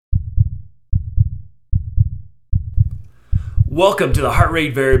Welcome to the Heart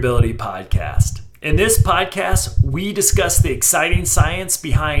Rate Variability Podcast. In this podcast, we discuss the exciting science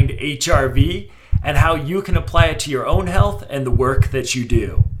behind HRV and how you can apply it to your own health and the work that you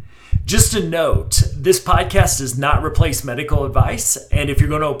do. Just a note, this podcast does not replace medical advice, and if you're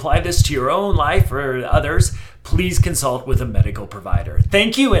going to apply this to your own life or others, please consult with a medical provider.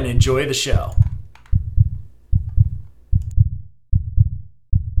 Thank you and enjoy the show.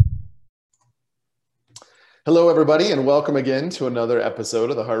 Hello, everybody, and welcome again to another episode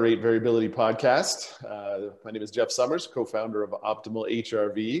of the Heart Rate Variability Podcast. My name is Jeff Summers, co-founder of Optimal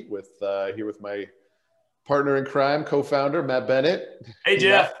HRV, here with my partner in crime, co-founder Matt Bennett. Hey,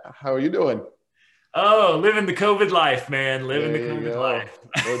 Jeff. Matt, how are you doing? Oh, living the COVID life, man. Living the COVID life.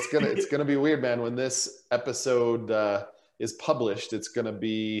 Well, it's gonna be weird, man. When this episode is published, it's gonna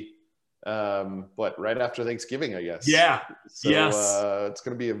be right after Thanksgiving, I guess. Yeah. So, yes. It's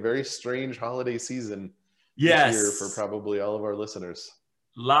gonna be a very strange holiday season. Yes. This year for probably all of our listeners.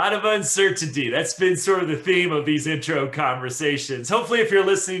 A lot of uncertainty. That's been sort of the theme of these intro conversations. Hopefully, if you're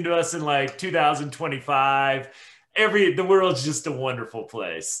listening to us in like 2025, the world's just a wonderful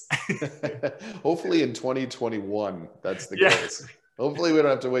place. Hopefully in 2021, that's the case. Hopefully we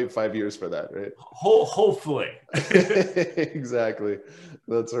don't have to wait 5 years for that, right? Hopefully. Exactly.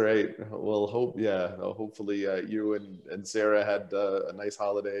 That's right. Well, hopefully you and Sarah had a nice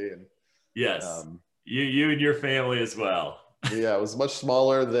holiday. And yes. You and your family as well. Yeah, it was much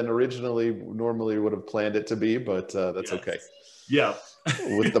smaller than normally would have planned it to be, but that's okay. Yeah.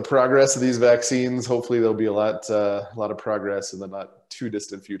 With the progress of these vaccines, hopefully there'll be a lot of progress in the not too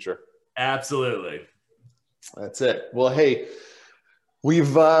distant future. Absolutely. That's it. Well, hey, we've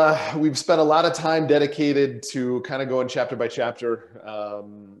spent a lot of time dedicated to kind of going chapter by chapter,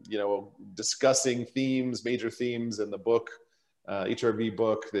 discussing major themes in the book, HRV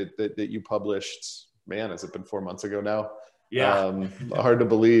book that you published. Man, has it been 4 months ago now? Yeah. Hard to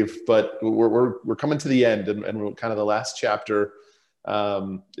believe, but we're coming to the end, and we're kind of the last chapter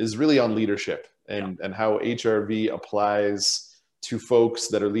is really on leadership and how HRV applies to folks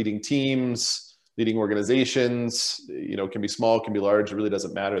that are leading teams, leading organizations. Can be small, can be large. It really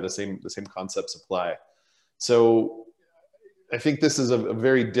doesn't matter. The same concepts apply. So I think this is a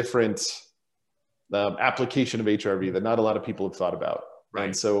very different application of HRV that not a lot of people have thought about. Right.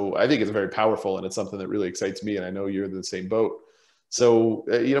 And so I think it's very powerful, and it's something that really excites me. And I know you're in the same boat. So,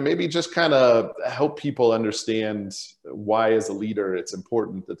 maybe just kind of help people understand why, as a leader, it's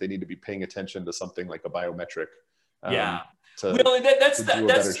important that they need to be paying attention to something like a biometric. That's do a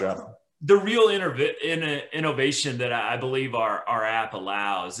better job. The real innovation that I believe our app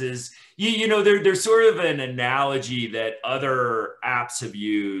allows is, there's sort of an analogy that other apps have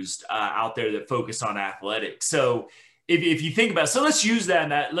used out there that focus on athletics. So if you think about it, so let's use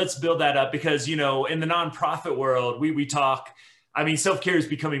that let's build that up, because, in the nonprofit world, we talk, self-care is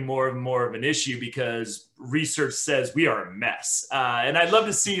becoming more and more of an issue because research says we are a mess. And I'd love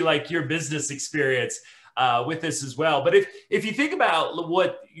to see like your business experience with this as well. But if you think about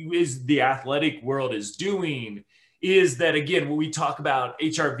what is the athletic world is doing, is that, again, when we talk about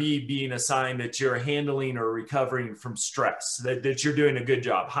HRV being a sign that you're handling or recovering from stress, that you're doing a good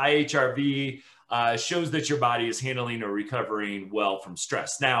job. High HRV shows that your body is handling or recovering well from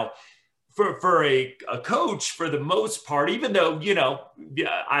stress. Now, for a coach, for the most part, even though,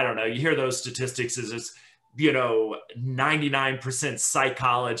 I don't know, you hear those statistics as it's, 99%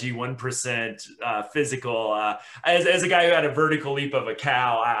 psychology, 1% physical. As a guy who had a vertical leap of a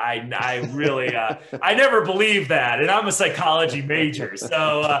cow, I really, I never believed that. And I'm a psychology major.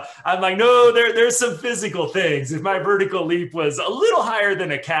 So I'm like, no, there's some physical things. If my vertical leap was a little higher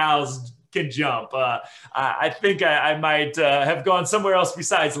than a cow's can jump, I think I might have gone somewhere else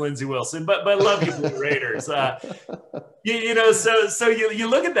besides Lindsey Wilson, but love you, Blue Raiders. So you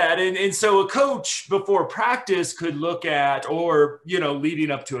look at that, and so a coach before practice could look at, or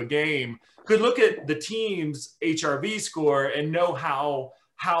leading up to a game, could look at the team's HRV score and know how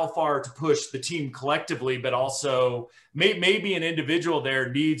far to push the team collectively, but also maybe an individual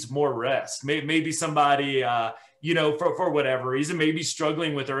there needs more rest. Maybe somebody for whatever reason, maybe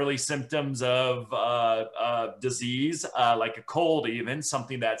struggling with early symptoms of disease, like a cold, even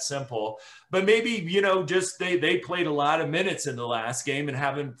something that simple. But maybe, just they played a lot of minutes in the last game and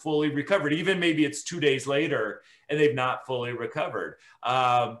haven't fully recovered. Even maybe it's 2 days later and they've not fully recovered.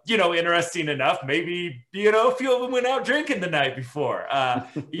 Interesting enough, maybe, a few of them went out drinking the night before. We're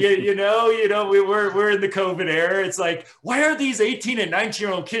in the COVID era. It's like, why are these 18 and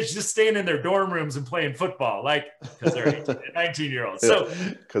 19-year-old kids just staying in their dorm rooms and playing football? Like, because they're 18 and 19-year-olds. So,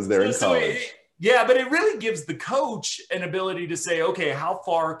 because they're in college. But it really gives the coach an ability to say, okay, how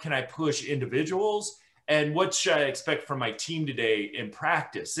far can I push individuals and what should I expect from my team today in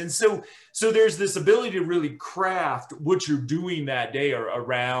practice? And so there's this ability to really craft what you're doing that day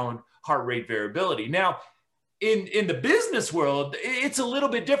around heart rate variability. Now, in the business world, it's a little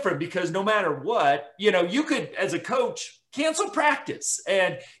bit different because no matter what, you could, as a coach, cancel practice.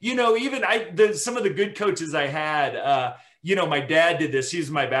 And, even some of the good coaches I had, my dad did this.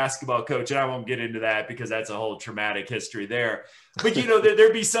 He's my basketball coach, and I won't get into that because that's a whole traumatic history there. But,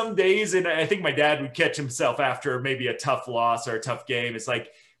 there'd be some days, and I think my dad would catch himself after maybe a tough loss or a tough game. It's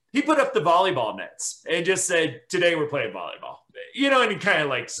like he put up the volleyball nets and just said, today we're playing volleyball. And he kind of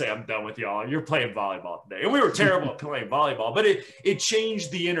like say, I'm done with y'all. You're playing volleyball today. And we were terrible at playing volleyball, but it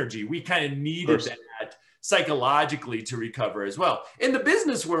changed the energy. We kind of needed that psychologically to recover as well. In the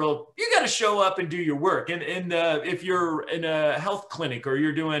business world, you got to show up and do your work. And if you're in a health clinic or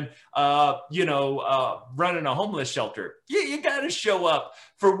you're doing, running a homeless shelter, you got to show up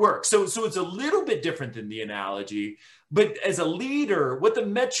for work. So it's a little bit different than the analogy. But as a leader, what the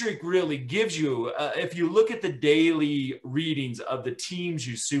metric really gives you, if you look at the daily readings of the teams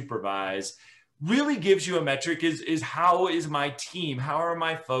you supervise, really gives you a metric is how is my team, how are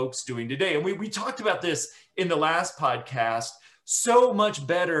my folks doing today? And we talked about this in the last podcast, so much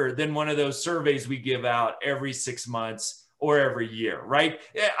better than one of those surveys we give out every 6 months or every year, right?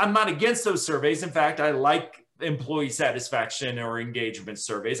 I'm not against those surveys. In fact, I like employee satisfaction or engagement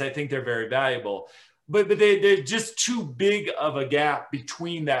surveys. I think they're very valuable. But they're just too big of a gap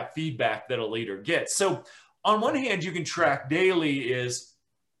between that feedback that a leader gets. So on one hand, you can track daily is,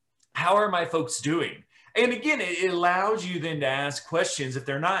 how are my folks doing? And again, it allows you then to ask questions if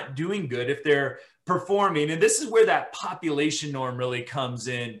they're not doing good, if they're performing. And this is where that population norm really comes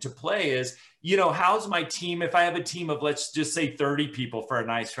into play is, how's my team? If I have a team of, let's just say 30 people for a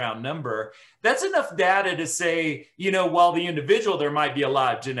nice round number, that's enough data to say, while the individual, there might be a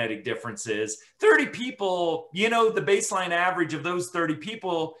lot of genetic differences, 30 people, the baseline average of those 30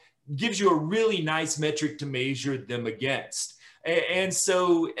 people gives you a really nice metric to measure them against. And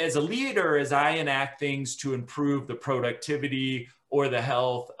so as a leader, as I enact things to improve the productivity or the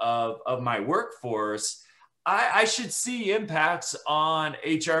health of my workforce, I should see impacts on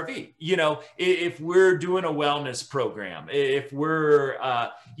HRV. If we're doing a wellness program, if we're,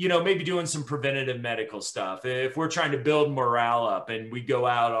 maybe doing some preventative medical stuff, if we're trying to build morale up and we go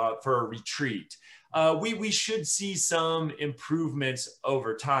out for a retreat, we should see some improvements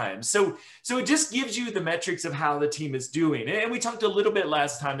over time. So it just gives you the metrics of how the team is doing. And we talked a little bit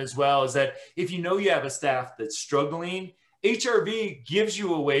last time as well, is that if you have a staff that's struggling, HRV gives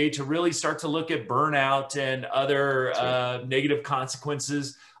you a way to really start to look at burnout and other negative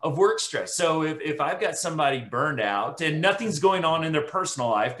consequences of work stress. So if I've got somebody burned out and nothing's going on in their personal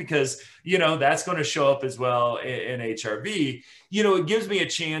life, because, that's going to show up as well in HRV, it gives me a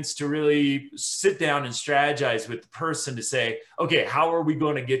chance to really sit down and strategize with the person to say, okay, how are we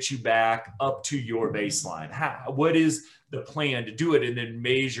going to get you back up to your baseline? What is the plan to do it? And then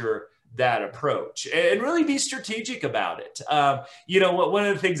measure that approach and really be strategic about it. One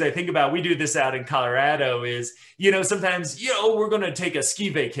of the things I think about, we do this out in Colorado is, sometimes, we're going to take a ski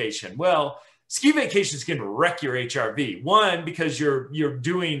vacation. Well, ski vacations can wreck your HRV. One, because you're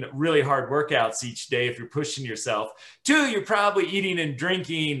doing really hard workouts each day if you're pushing yourself. Two, you're probably eating and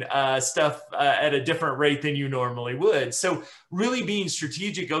drinking stuff at a different rate than you normally would. So really being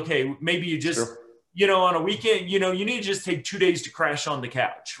strategic, okay, maybe you just... Sure. On a weekend, you need to just take 2 days to crash on the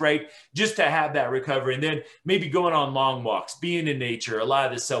couch, right? Just to have that recovery. And then maybe going on long walks, being in nature, a lot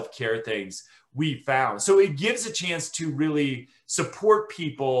of the self-care things we found. So it gives a chance to really support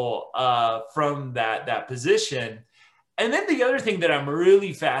people from that position. And then the other thing that I'm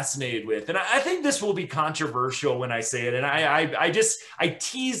really fascinated with, and I think this will be controversial when I say it, and I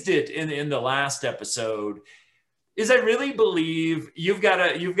teased it in the last episode, is I really believe you've got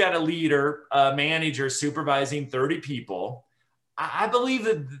a leader, a manager supervising 30 people. I believe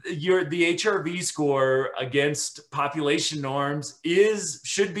that the HRV score against population norms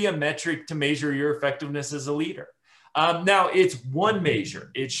should be a metric to measure your effectiveness as a leader. Now, it's one measure.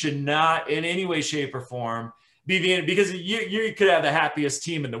 It should not in any way, shape, or form be because you could have the happiest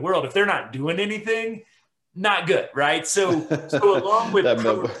team in the world. If they're not doing anything, not good, right? So along with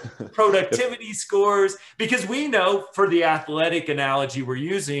productivity scores, because we know for the athletic analogy we're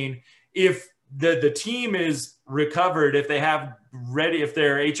using, if the team is recovered, if their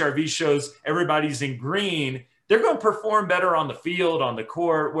HRV shows everybody's in green, they're going to perform better on the field, on the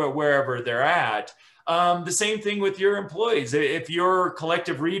court, wherever they're at. The same thing with your employees. If your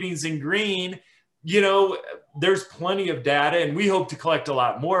collective reading's in green, there's plenty of data, and we hope to collect a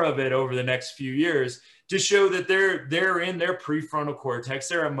lot more of it over the next few years to show that they're in their prefrontal cortex,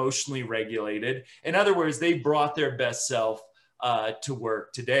 they're emotionally regulated. In other words, they brought their best self to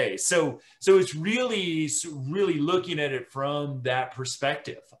work today. So it's really looking at it from that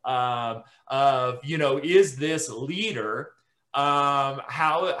perspective of, is this leader,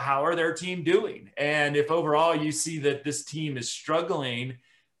 how are their team doing? And if overall you see that this team is struggling,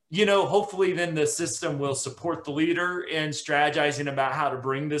 hopefully then the system will support the leader in strategizing about how to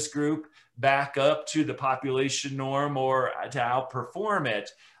bring this group back up to the population norm or to outperform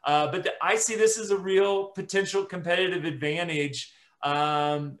it. But I see this as a real potential competitive advantage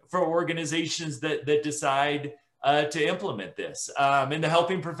for organizations that decide to implement this. In the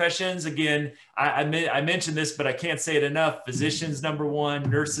helping professions, again, I mentioned this, but I can't say it enough. Physicians, number 1,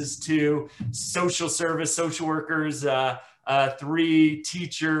 nurses 2, social service, social workers 3,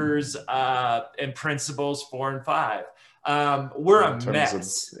 teachers and principals 4 and 5. We're a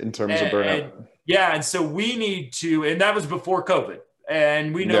mess in terms of burnout. And so we need to, and that was before COVID.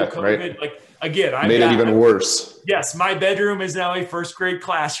 And we know COVID, right. Like, again, made it even worse. Yes, my bedroom is now a first grade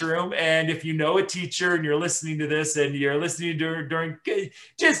classroom. And if you know a teacher and you're listening to this and you're listening during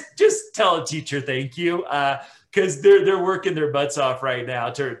just tell a teacher thank you, because they're working their butts off right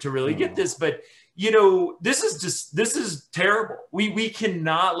now to really get this. But this is terrible. We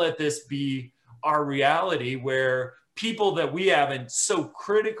cannot let this be our reality, where people that we have in so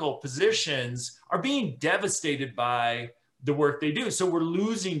critical positions are being devastated by the work they do. So we're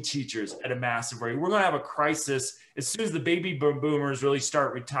losing teachers at a massive rate. We're going to have a crisis as soon as the baby boomers really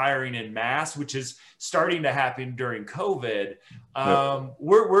start retiring in mass, which is starting to happen during COVID.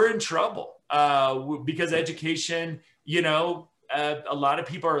 We're in trouble because education, a lot of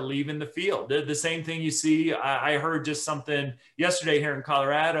people are leaving the field. The same thing you see. I heard just something yesterday here in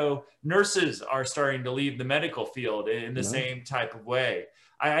Colorado. Nurses are starting to leave the medical field in the same type of way.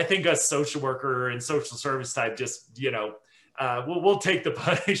 I think a social worker and social service type just, we'll take the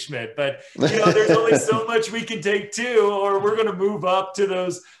punishment, but there's only so much we can take too, or we're going to move up to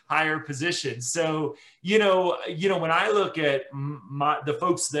those higher positions. So, when I look at the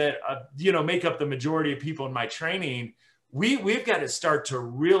folks that, make up the majority of people in my training, we've got to start to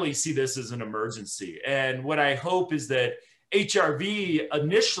really see this as an emergency. And what I hope is that HRV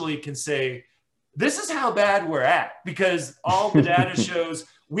initially can say, this is how bad we're at, because all the data shows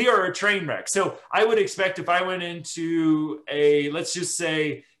we are a train wreck. So I would expect if I went into let's just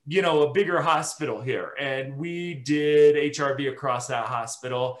say, a bigger hospital here, and we did HRV across that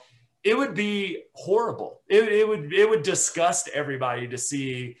hospital, it would be horrible. It would disgust everybody to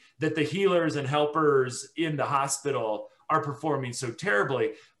see that the healers and helpers in the hospital are performing so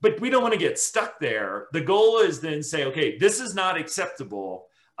terribly. But we don't want to get stuck there. The goal is then say, okay, this is not acceptable.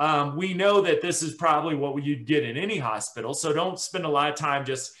 We know that this is probably what you'd get in any hospital. So don't spend a lot of time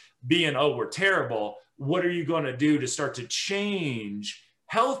just being, oh, we're terrible. What are you going to do to start to change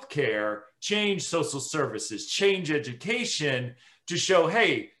healthcare, change social services, change education to show,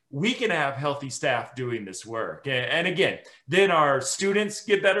 hey, we can have healthy staff doing this work. And again, then our students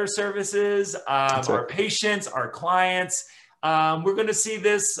get better services, our patients, our clients. We're going to see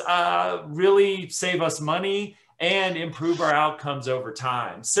this really save us money and improve our outcomes over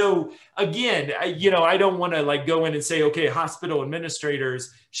time. So again, I don't want to go in and say, okay, hospital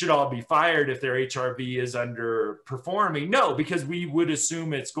administrators should all be fired if their HRV is underperforming. No, because we would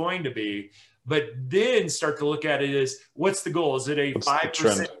assume it's going to be. But then start to look at it as, what's the goal? Is it a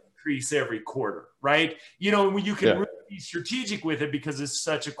 5% increase every quarter, right? When you can really be strategic with it because it's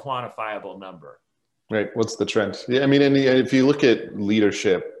such a quantifiable number. Right. What's the trend? Yeah, I mean, and if you look at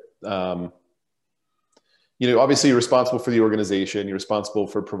leadership, obviously you're responsible for the organization. You're responsible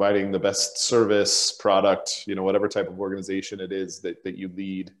for providing the best service, product, whatever type of organization it is that you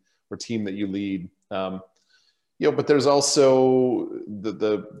lead or team that you lead. But there's also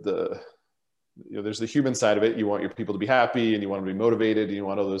there's the human side of it. You want your people to be happy and you want them to be motivated and you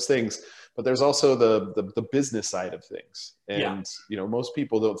want all those things. But there's also the business side of things. And, most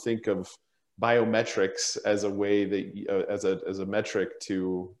people don't think of biometrics as a way that, as a metric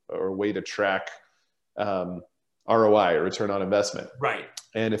to, or a way to track ROI, or return on investment. Right.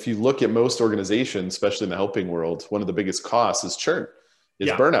 And if you look at most organizations, especially in the helping world, one of the biggest costs is churn, is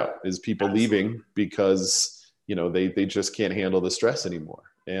burnout, is people leaving because, they just can't handle the stress anymore.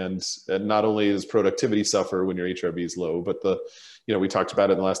 And not only does productivity suffer when your HRV is low, but we talked about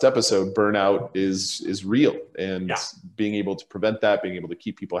it in the last episode, burnout is real, and being able to prevent that, being able to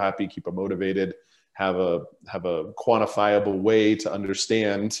keep people happy, keep them motivated, have a quantifiable way to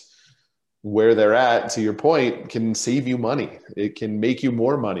understand where they're at, to your point, can save you money. It can make you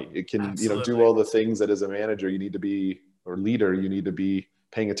more money. It can, do all the things that as a manager you need to be, or leader, you need to be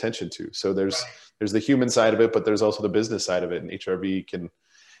paying attention to. So there's Right. the human side of it, but there's also the business side of it. And HRV can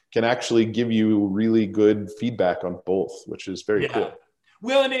actually give you really good feedback on both, which is very Yeah. cool.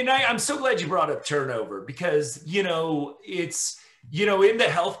 Well, I'm so glad you brought up turnover because, it's, in the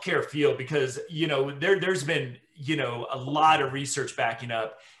healthcare field, because, there's been, a lot of research backing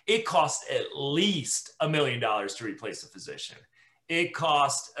up. It costs at least $1 million to replace a physician. It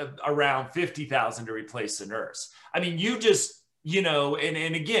costs around 50,000 to replace a nurse. I mean, you just,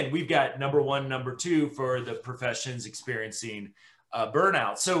 and again, we've got number one, number two for the professions experiencing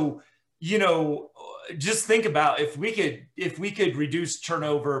burnout. So, you know, just think about if we could reduce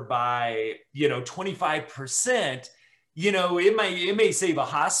turnover by 25%, it may save a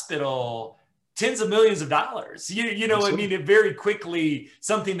hospital tens of millions of dollars. I mean, Absolutely. it very quickly,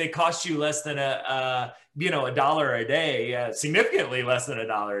 something that costs you less than a dollar a day, significantly less than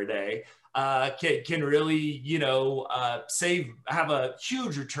 $1 a day, can really have a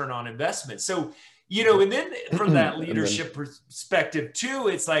huge return on investment. So, and then from that And then, leadership perspective too,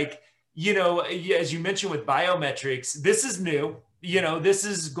 it's like, as you mentioned with biometrics, this is new. This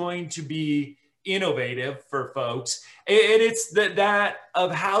is going to be innovative for folks. And it's that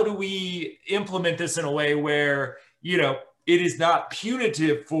of how do we implement this in a way where, it is not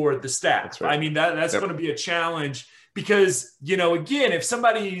punitive for the staff. that's right. I mean, that's Yep. going to be a challenge because, again, if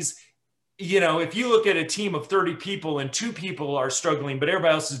you look at a team of 30 people and 2 people are struggling, but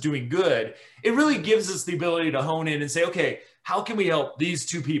everybody else is doing good, it really gives us the ability to hone in and say, okay, how can we help these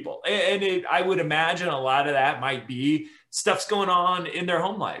 2 people? And I would imagine a lot of that might be stuff's going on in their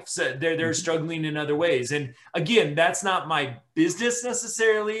home life. So they're struggling in other ways. And again, that's not my business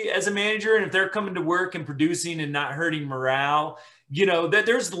necessarily as a manager. And if they're coming to work and producing and not hurting morale, that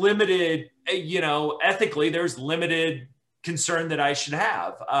there's limited, ethically, there's limited concern that I should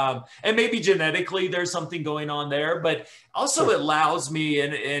have. And maybe genetically there's something going on there, but also Sure. it allows me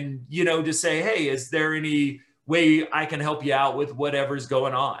to say, hey, is there any way I can help you out with whatever's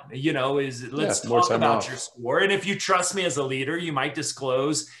going on? Yeah. Let's More talk time about your off. score. And if you trust me as a leader, you might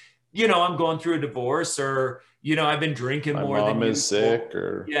disclose, I'm going through a divorce, or, I've been drinking My more than mom is usual. sick,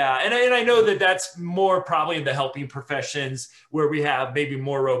 or Yeah. And I know that that's more probably in the helping professions where we have maybe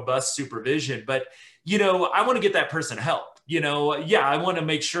more robust supervision, but, I want to get that person help. Yeah, I want to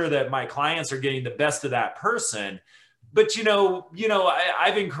make sure that my clients are getting the best of that person. But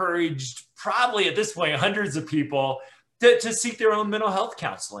I've encouraged probably at this point hundreds of people to seek their own mental health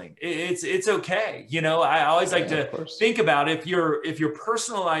counseling. It's okay. I always like yeah, of to course. think about if your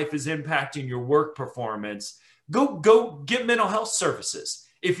personal life is impacting your work performance, go get mental health services.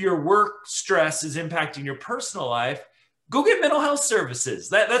 If your work stress is impacting your personal life, go get mental health services.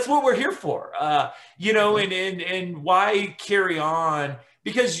 That's what we're here for. Yeah. And why carry on?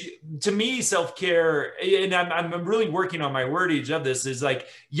 Because to me, self-care, and I'm really working on my wordage of this, is like,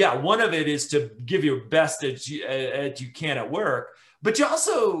 yeah, one of it is to give your best as you can at work, but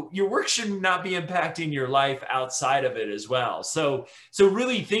your work should not be impacting your life outside of it as well. So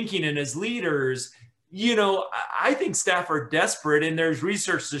really thinking, and as leaders, I think staff are desperate, and there's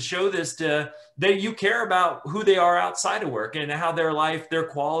research to show this, that you care about who they are outside of work and how their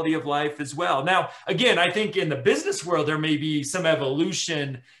quality of life as well. Now, again, I think in the business world, there may be some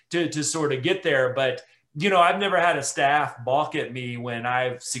evolution to sort of get there, but I've never had a staff balk at me when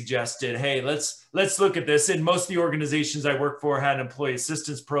I've suggested, hey, let's look at this. And most of the organizations I work for had an employee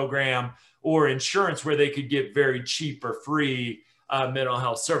assistance program or insurance where they could get very cheap or free mental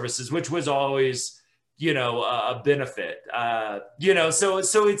health services, which was always a benefit. So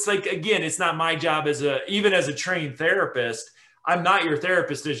it's like, again, it's not my job even as a trained therapist. I'm not your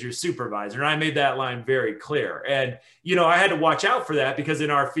therapist as your supervisor. And I made that line very clear. And, I had to watch out for that because in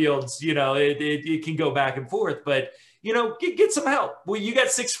our fields, it can go back and forth, but, get some help. Well, you got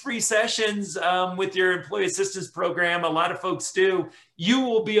 6 free sessions with your employee assistance program. A lot of folks do. You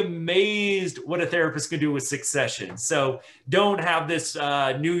will be amazed what a therapist can do with 6 sessions. So don't have this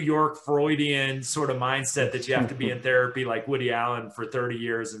New York Freudian sort of mindset that you have to be in therapy like Woody Allen for 30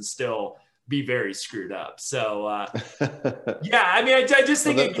 years and still be very screwed up. So, yeah, I mean, I just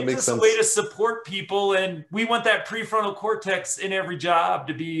Well, think it that gives makes us a way sense. to support people, and we want that prefrontal cortex in every job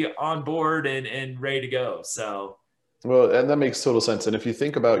to be on board and ready to go. So, Well, and that makes total sense. And if you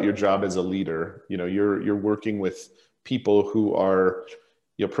think about your job as a leader, you're working with people who are,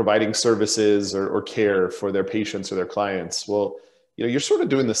 providing services or care for their patients or their clients. Well, you're sort of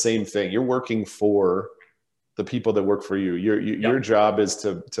doing the same thing. You're working for the people that work for you. Your yep, job is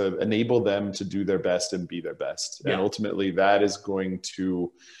to enable them to do their best and be their best. And yeah, ultimately that is going to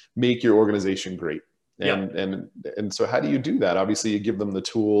make your organization great. yep, And so how do you do that? Obviously you give them the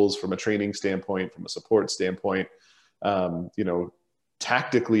tools from a training standpoint, from a support standpoint, um, you know,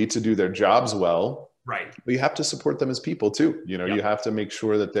 tactically to do their jobs well, Right. but you have to support them as people too. You know, Yep. you have to make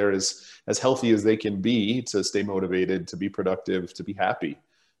sure that they're as healthy as they can be to stay motivated, to be productive, to be happy.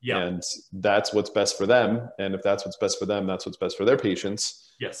 Yep. And that's what's best for them. And if that's what's best for them, that's what's best for their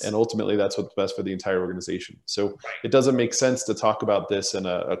patients. Yes. And ultimately that's what's best for the entire organization. So Right. it doesn't make sense to talk about this in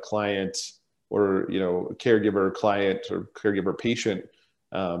a client or, you know, caregiver client or caregiver patient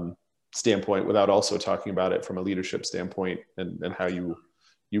standpoint without also talking about it from a leadership standpoint and how you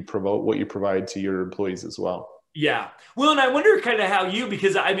promote what you provide to your employees as well. Yeah. Well, and I wonder kind of how you,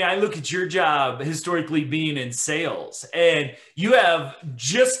 because I mean, I look at your job historically being in sales, and you have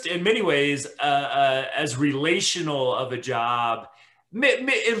just in many ways as relational of a job,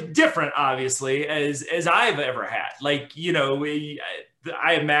 different, obviously, as I've ever had. Like, you know,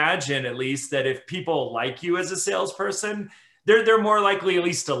 I imagine at least that if people like you as a salesperson, they're more likely at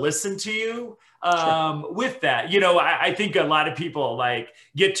least to listen to you. With that, you know, I think a lot of people like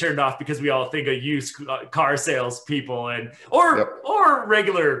get turned off because we all think of used car salespeople or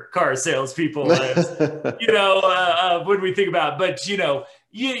regular car salespeople, as, you know, when we think about, but you know,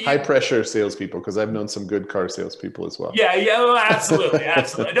 high pressure salespeople, because I've known some good car salespeople as well. Yeah, yeah, well, absolutely,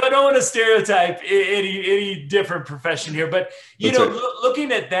 absolutely. I don't want to stereotype any different profession here, but you know,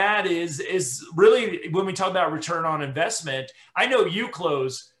 looking at that is really when we talk about return on investment. I know you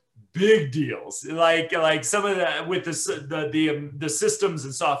close big deals, like some of the with the systems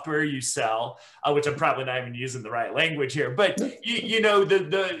and software you sell, which I'm probably not even using the right language here, but you know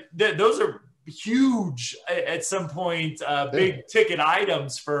those are huge at some point, big ticket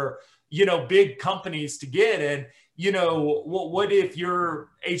items for, you know, big companies to get. And you know, what if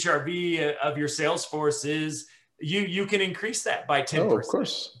your HRV of your sales force is you can increase that by 10%. Oh, of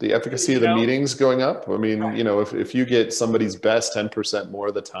course. The efficacy of the meetings going up. I mean, right. You know, if you get somebody's best 10% more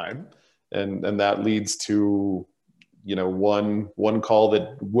of the time, and that leads to, you know, one call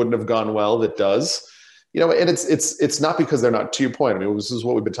that wouldn't have gone well that does, you know, and it's not because they're not, to your point. I mean, this is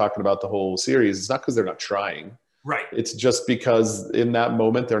what we've been talking about the whole series. It's not because they're not trying. Right. It's just because in that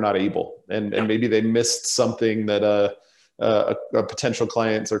moment they're not able, and maybe they missed something that a potential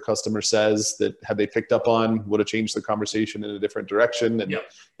client or customer says that had they picked up on would have changed the conversation in a different direction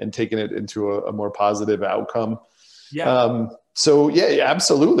and taken it into a more positive outcome. Yeah. So yeah,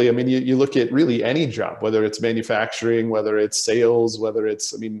 absolutely. I mean, you look at really any job, whether it's manufacturing, whether it's sales, whether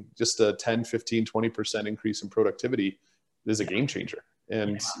it's, I mean, just a 10, 15, 20% increase in productivity is a game changer.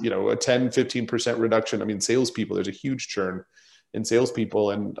 And, you know, a 10, 15% reduction. I mean, salespeople, there's a huge churn in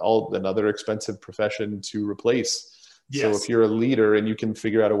salespeople and another expensive profession to replace. Yes. So if you're a leader and you can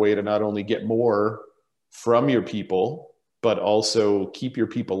figure out a way to not only get more from your people, but also keep your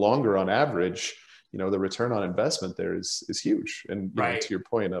people longer on average, you know, the return on investment there is huge. And you know, to your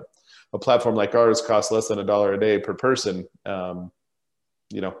point, a platform like ours costs less than $1 a day per person.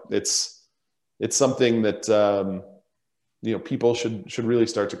 You know, it's something that, you know, people should really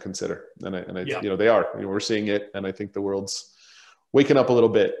start to consider. And I you know, they are, you know, we're seeing it, and I think the world's waking up a little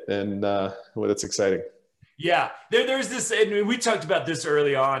bit, and well, that's exciting. Yeah, there's this, and we talked about this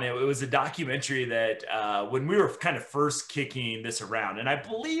early on. It was a documentary that when we were kind of first kicking this around, and I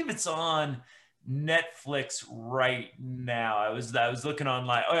believe it's on Netflix right now. I was looking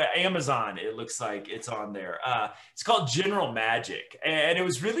online. Oh, Amazon. It looks like it's on there. It's called General Magic, and it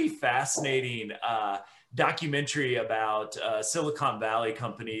was really fascinating documentary about Silicon Valley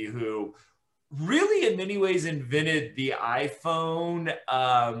company who really in many ways invented the iPhone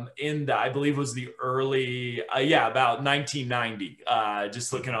in the, I believe was the early, about 1990,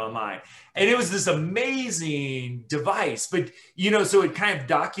 just looking online. And it was this amazing device, but, you know, so it kind of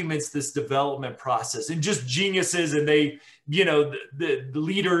documents this development process and just geniuses. And they, you know, the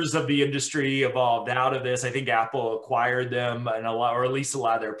leaders of the industry evolved out of this. I think Apple acquired them and or at least a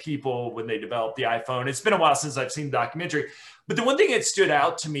lot of their people when they developed the iPhone. It's been a while since I've seen the documentary, but the one thing that stood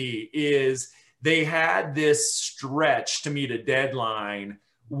out to me is they had this stretch to meet a deadline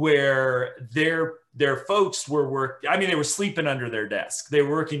where their folks were they were sleeping under their desk. They were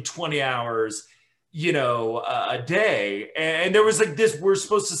working 20 hours, you know, a day. And there was like this, we're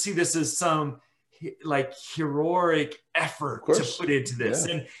supposed to see this as some like heroic effort to put into this.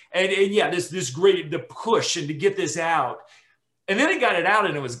 Yeah. And this great, the push and to get this out. And then it got it out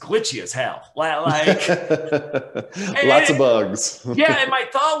and it was glitchy as hell. Like lots of bugs. Yeah. And my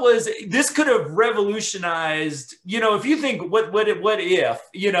thought was this could have revolutionized, you know, if you think what if,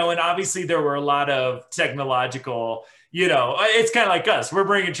 you know, and obviously there were a lot of technological, you know, it's kind of like us. We're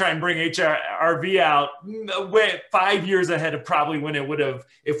trying to bring HRV out 5 years ahead of probably when it would have,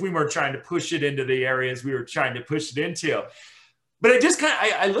 if we weren't trying to push it into the areas we were trying to push it into. But I just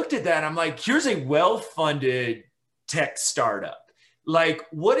I looked at that and I'm like, here's a well-funded tech startup like,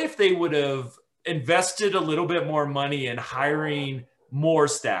 what if they would have invested a little bit more money in hiring more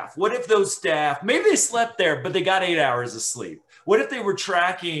staff? What if those staff, maybe they slept there, but they got 8 hours of sleep? What if they were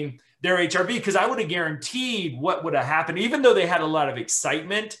tracking their HRV? Because I would have guaranteed what would have happened, even though they had a lot of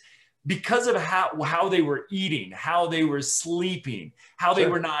excitement, because of how they were eating, how they were sleeping, how they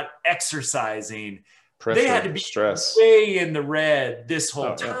were not exercising. Pressure, they had to be stress, way in the red this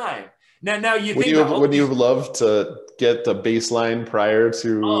whole time. Now you think wouldn't you love to get the baseline prior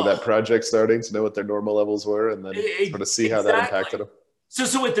to that project starting to know what their normal levels were, and then sort of see how that impacted them?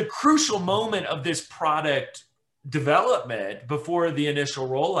 So at the crucial moment of this product development before the initial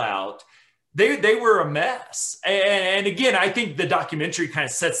rollout, they were a mess. And again, I think the documentary kind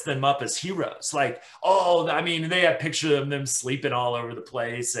of sets them up as heroes. Like, oh, I mean, they have pictures of them sleeping all over the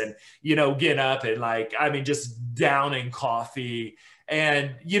place and, you know, getting up and like, I mean, just downing coffee.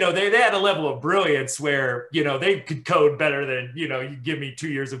 And, you know, they had a level of brilliance where, you know, they could code better than, you know, you give me 2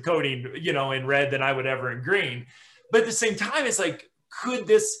 years of coding, you know, in red than I would ever in green. But at the same time, it's like, could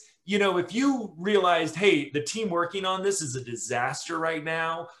this, you know, if you realized, hey, the team working on this is a disaster right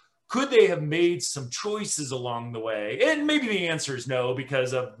now, could they have made some choices along the way? And maybe the answer is no,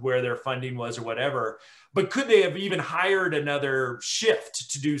 because of where their funding was or whatever. But could they have even hired another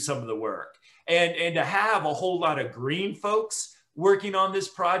shift to do some of the work? And to have a whole lot of green folks working on this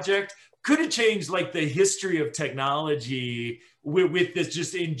project could have changed like the history of technology with this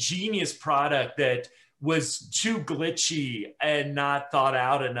just ingenious product that was too glitchy and not thought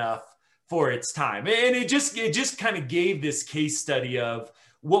out enough for its time. And it just kind of gave this case study of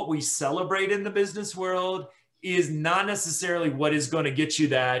what we celebrate in the business world is not necessarily what is going to get you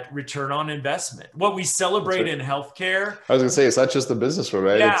that return on investment. What we celebrate in healthcare. I was going to say, it's not just the business world,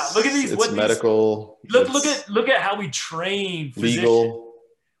 right? Yeah, look at these. It's medical. Look at how we train physicians. Legal.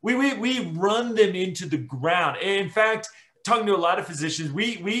 We run them into the ground. And in fact, talking to a lot of physicians,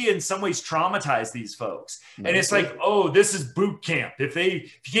 we in some ways traumatize these folks. And it's like, oh, this is boot camp. If you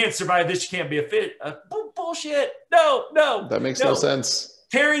can't survive this, you can't be a fit. Bullshit. No. That makes no sense.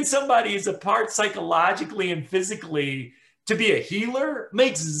 Tearing somebody apart psychologically and physically to be a healer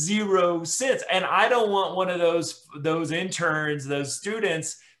makes zero sense. And I don't want one of those interns, those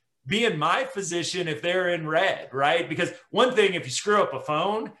students, being my physician if they're in red, right? Because one thing, if you screw up a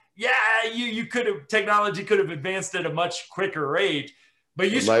phone, you could have, technology could have advanced at a much quicker rate, but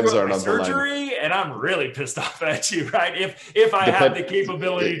you screw up my surgery and I'm really pissed off at you, right? If I have the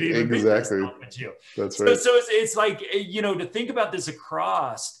capability to even be pissed off at you. That's right. So it's like, you know, to think about this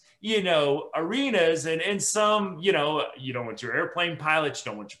across, you know, arenas and some, you know, you don't want your airplane pilot,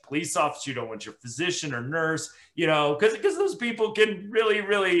 you don't want your police officer, you don't want your physician or nurse, you know, because those people can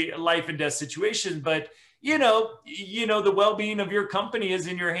really life and death situations, but you know, the well-being of your company is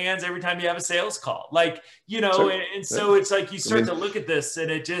in your hands every time you have a sales call. Like, you know, and so it's like you start to look at this and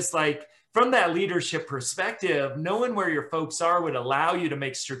it just like, from that leadership perspective, knowing where your folks are would allow you to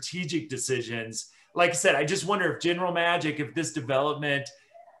make strategic decisions. Like I said, I just wonder if General Magic, if this development,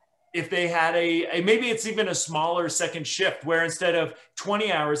 if they had maybe it's even a smaller second shift where instead of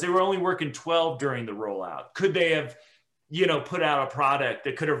 20 hours, they were only working 12 during the rollout. Could they have, you know, put out a product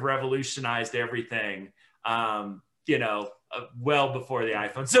that could have revolutionized everything? You know, well before the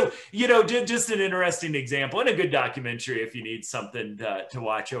iPhone. So, you know, just an interesting example and a good documentary if you need something to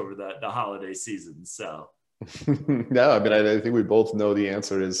watch over the holiday season. So, no, I mean, I think we both know the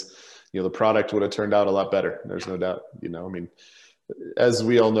answer is, you know, the product would have turned out a lot better. There's no doubt, you know, I mean, as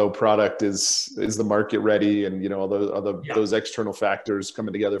we all know, product is the market ready and, you know, all those external factors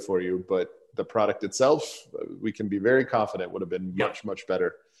coming together for you. But the product itself, we can be very confident would have been much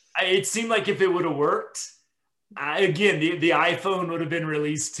better. It seemed like if it would have worked, again, the iPhone would have been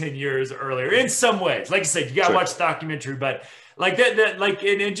released 10 years earlier in some ways. Like I said, you got to watch the documentary, but like that like,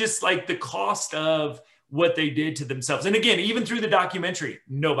 and just like the cost of what they did to themselves. And again, even through the documentary,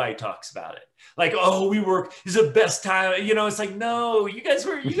 nobody talks about it. Like, oh, we work, this is the best time. You know, it's like, no, you guys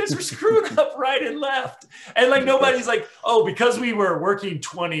were screwing up right and left. And like, nobody's like, oh, because we were working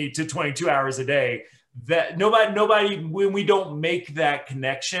 20 to 22 hours a day, that nobody, when we don't make that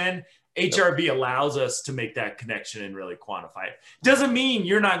connection, HRV allows us to make that connection and really quantify it. Doesn't mean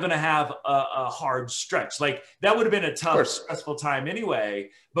you're not going to have a hard stretch. Like that would have been a tough, stressful time anyway.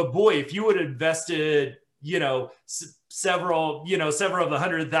 But boy, if you would have invested, you know, several of the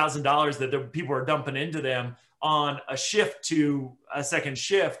 $100,000 that the people are dumping into them on a shift to a second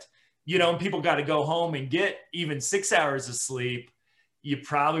shift, you know, and people got to go home and get even 6 hours of sleep. you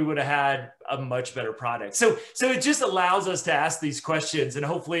probably would have had a much better product. So it just allows us to ask these questions, and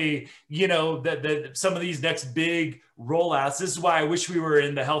hopefully, that some of these next big rollouts. This is why I wish we were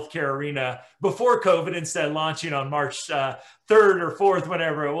in the healthcare arena before COVID instead of launching on March 3rd or 4th,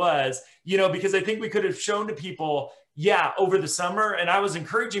 whenever it was, because I think we could have shown to people, over the summer. And I was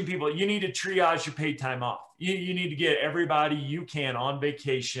encouraging people, you need to triage your paid time off. You need to get everybody you can on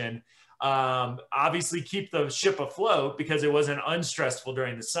vacation. Obviously keep the ship afloat because it wasn't unstressful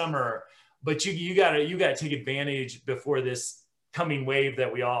during the summer, but you gotta take advantage before this coming wave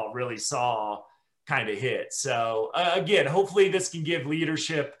that we all really saw kind of hit. So again, hopefully this can give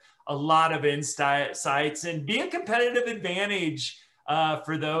leadership a lot of insights and be a competitive advantage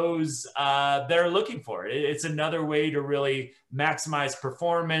for those that are looking for it. It's another way to really maximize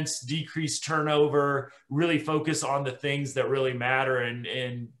performance, decrease turnover, really focus on the things that really matter and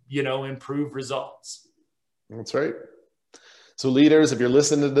improve results. That's right. So leaders, if you're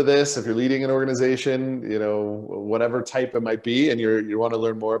listening to this, if you're leading an organization, whatever type it might be, and you want to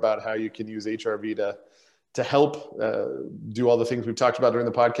learn more about how you can use HRV to help do all the things we've talked about during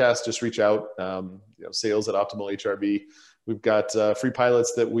the podcast, just reach out, sales at Optimal HRV. We've got free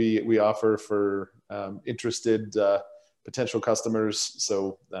pilots that we offer for interested potential customers.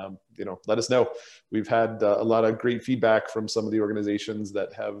 So, let us know. We've had a lot of great feedback from some of the organizations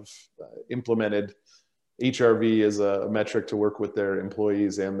that have implemented HRV as a metric to work with their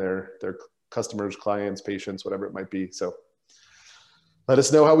employees and their customers, clients, patients, whatever it might be. So let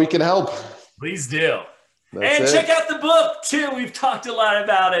us know how we can help. Please do. Check out the book too. We've talked a lot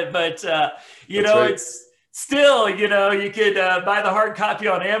about it, but it's still, you could buy the hard copy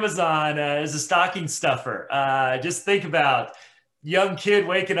on Amazon as a stocking stuffer. Just think about young kid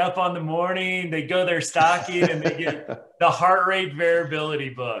waking up on the morning, they go their stocking and they get the heart rate variability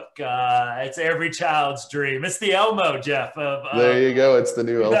book. It's every child's dream. It's the Elmo, Jeff. There you go. It's the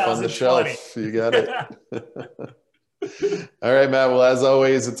new elf on the shelf. You got it. All right, Matt. Well, as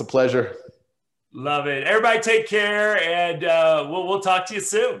always, it's a pleasure. Love it. Everybody take care, and we'll talk to you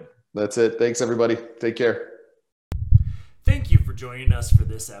soon. That's it. Thanks, everybody. Take care. Thank you for joining us for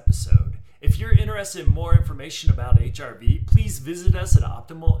this episode. If you're interested in more information about HRV, please visit us at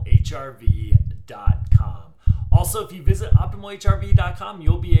optimalhrv.com. Also, if you visit optimalhrv.com,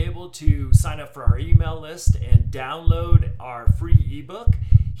 you'll be able to sign up for our email list and download our free ebook,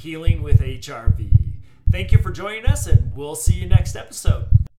 Healing with HRV. Thank you for joining us, and we'll see you next episode.